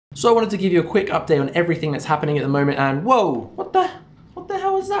So I wanted to give you a quick update on everything that's happening at the moment, and whoa, what the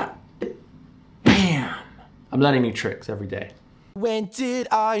hell is that? Bam! I'm learning new tricks every day. When did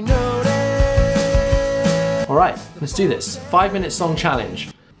I notice? All right, let's do this. 5-minute song challenge.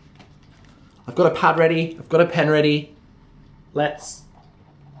 I've got a pad ready, I've got a pen ready. Let's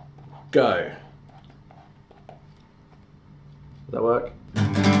go. Does that work?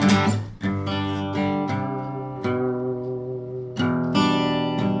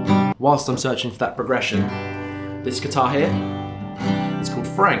 Whilst I'm searching for that progression, this guitar here is called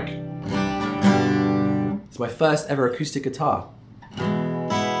Frank. It's my first ever acoustic guitar.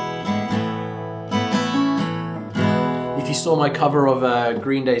 If you saw my cover of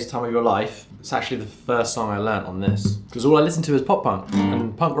Green Day's Time of Your Life, it's actually the first song I learnt on this. Because all I listened to was pop punk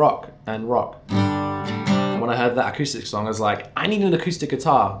and punk rock and rock. And when I heard that acoustic song, I was like, I need an acoustic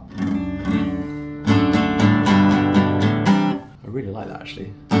guitar. I really like that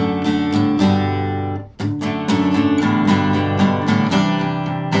actually.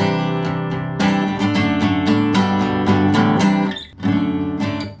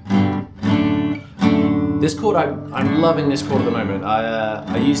 This chord, I'm loving this chord at the moment.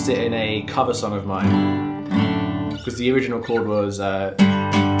 I used it in a cover song of mine because the original chord was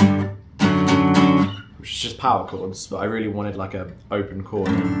which is just power chords, but I really wanted like a open chord.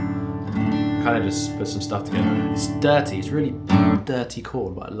 Kind of just put some stuff together. It's dirty, it's really dirty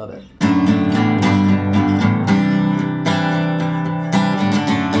chord, but I love it.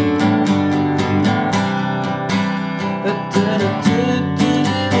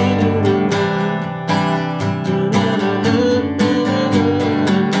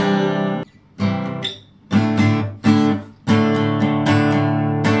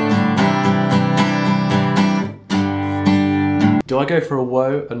 Do I go for a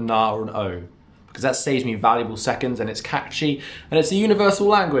whoa, a nah, or an oh? Because that saves me valuable seconds and it's catchy and it's a universal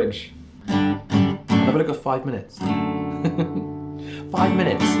language. I've only got 5 minutes. 5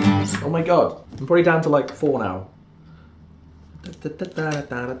 minutes. Oh my god. I'm probably down to like 4 now.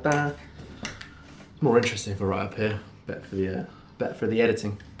 More interesting for right up here. Better for the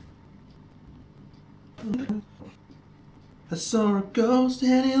editing. I saw a ghost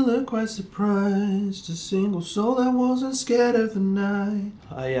and he looked quite surprised. A single soul that wasn't scared of the night.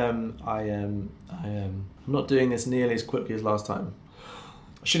 I'm not doing this nearly as quickly as last time.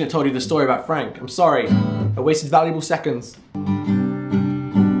 I shouldn't have told you the story about Frank. I'm sorry. I wasted valuable seconds. I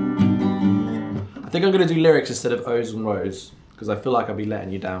think I'm gonna do lyrics instead of O's and woes, because I feel like I'll be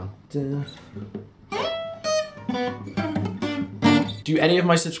letting you down. Do any of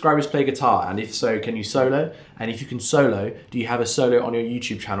my subscribers play guitar? And if so, can you solo? And if you can solo, do you have a solo on your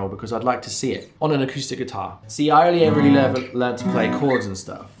YouTube channel? Because I'd like to see it on an acoustic guitar. See, I only ever really learned to play chords and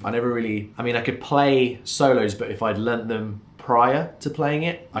stuff. I mean, I could play solos, but if I'd learnt them prior to playing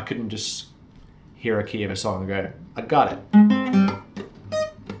it, I couldn't just hear a key of a song and go, I got it.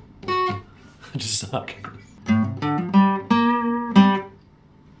 I just suck.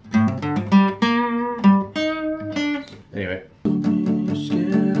 Anyway.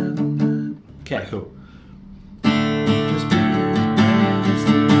 Okay, cool.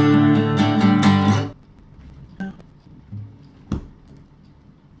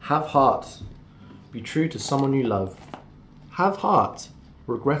 Have heart. Be true to someone you love. Have heart.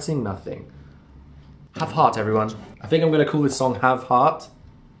 Regretting nothing. Have heart, everyone. I think I'm going to call this song Have Heart.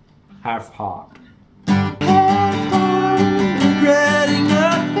 Have heart. Have heart. Regretting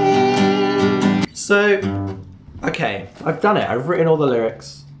nothing. So, okay, I've done it. I've written all the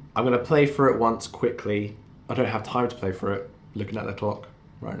lyrics. I'm gonna play for it once quickly. I don't have time to play for it, looking at the clock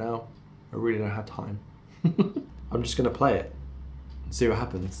right now. I really don't have time. I'm just gonna play it and see what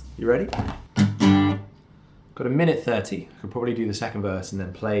happens. You ready? Got 1:30. I could probably do the second verse and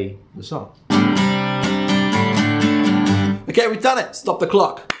then play the song. Okay, we've done it. Stop the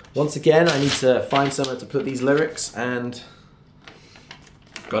clock. Once again, I need to find somewhere to put these lyrics and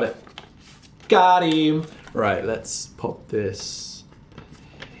got it. Got him. Right, let's pop this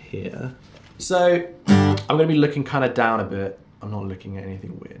here. So, I'm gonna be looking kind of down a bit. I'm not looking at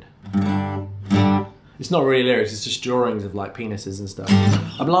anything weird. It's not really lyrics, it's just drawings of like penises and stuff.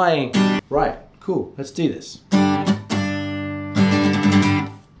 I'm lying. Right, cool, let's do this.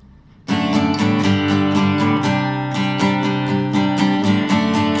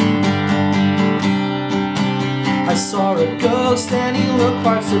 I saw a ghost and he looked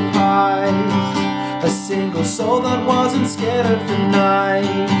quite surprised. A single soul that wasn't scared of the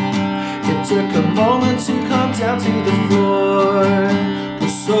night. It took a moment to come down to the floor.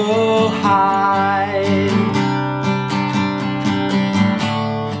 Was so high.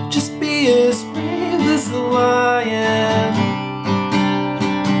 Just be as brave as the lion.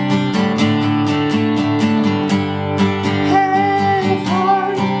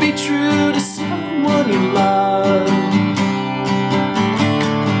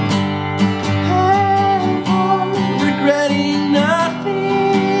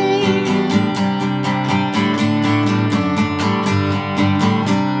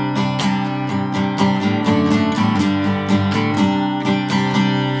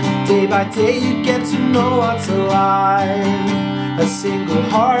 day you get to know what's alive. A single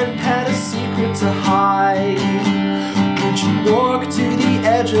heart had a secret to hide. Would you walk to the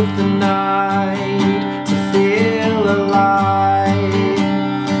edge of the night to feel alive?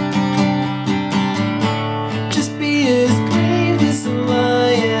 Just be as brave as a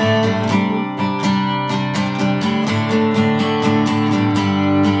lion.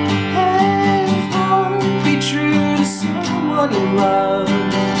 Have heart, be true to someone you love.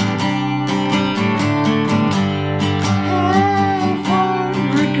 Have heart,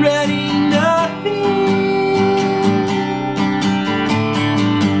 regretting nothing.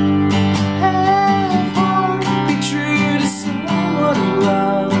 Have heart, be true to someone you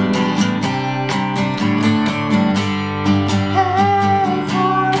love. Have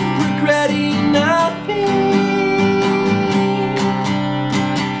heart, regretting nothing.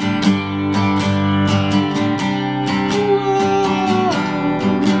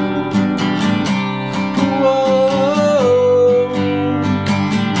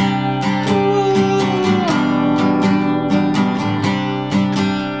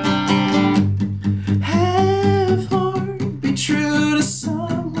 Have heart, be true to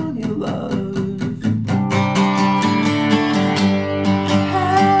someone you love.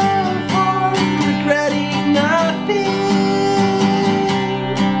 Have heart, regretting nothing.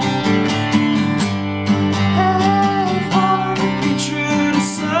 Have heart, be true to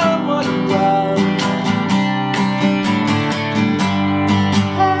someone you love.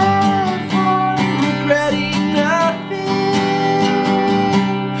 Have heart, regretting nothing.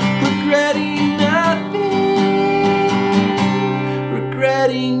 Regretting nothing.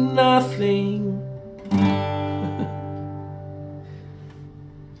 Regretting nothing.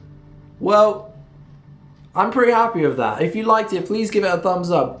 Well, I'm pretty happy with that. If you liked it, please give it a thumbs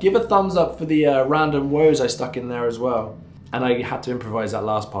up. Give a thumbs up for the random woes I stuck in there as well. And I had to improvise that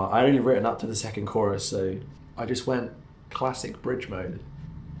last part. I only written up to the second chorus, so I just went classic bridge mode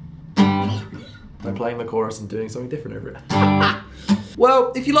by playing the chorus and doing something different over it.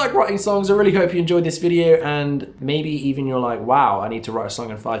 Well, if you like writing songs, I really hope you enjoyed this video, and maybe even you're like, wow, I need to write a song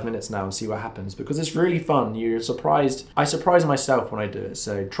in 5 minutes now and see what happens, because it's really fun. You're surprised. I surprise myself when I do it,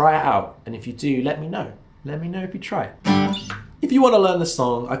 so try it out. And if you do, let me know. Let me know if you try it. If you want to learn the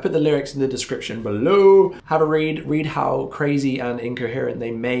song, I put the lyrics in the description below. Have a read how crazy and incoherent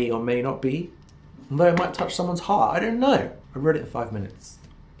they may or may not be. Although it might touch someone's heart, I don't know. I wrote it in 5 minutes.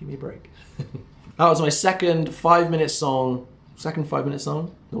 Give me a break. That was my second 5-minute song. Second 5-minute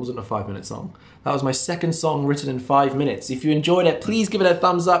song? It wasn't a 5-minute song. That was my second song written in 5 minutes. If you enjoyed it, please give it a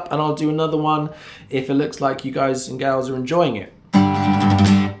thumbs up and I'll do another one if it looks like you guys and gals are enjoying it.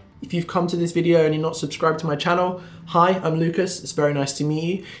 If you've come to this video and you're not subscribed to my channel, hi, I'm Lucas. It's very nice to meet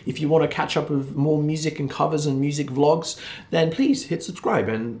you. If you want to catch up with more music and covers and music vlogs, then please hit subscribe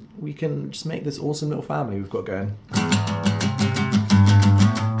and we can just make this awesome little family we've got going.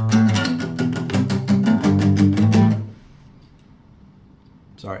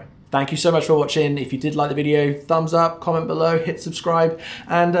 Sorry. Thank you so much for watching. If you did like the video, thumbs up, comment below, hit subscribe,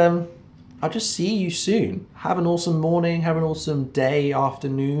 and I'll just see you soon. Have an awesome morning, have an awesome day,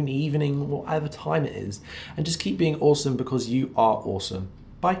 afternoon, evening, whatever time it is, and just keep being awesome because you are awesome.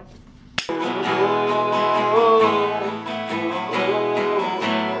 Bye.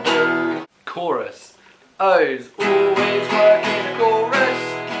 Chorus. O's always work in a chorus.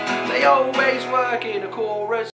 They always work in a chorus.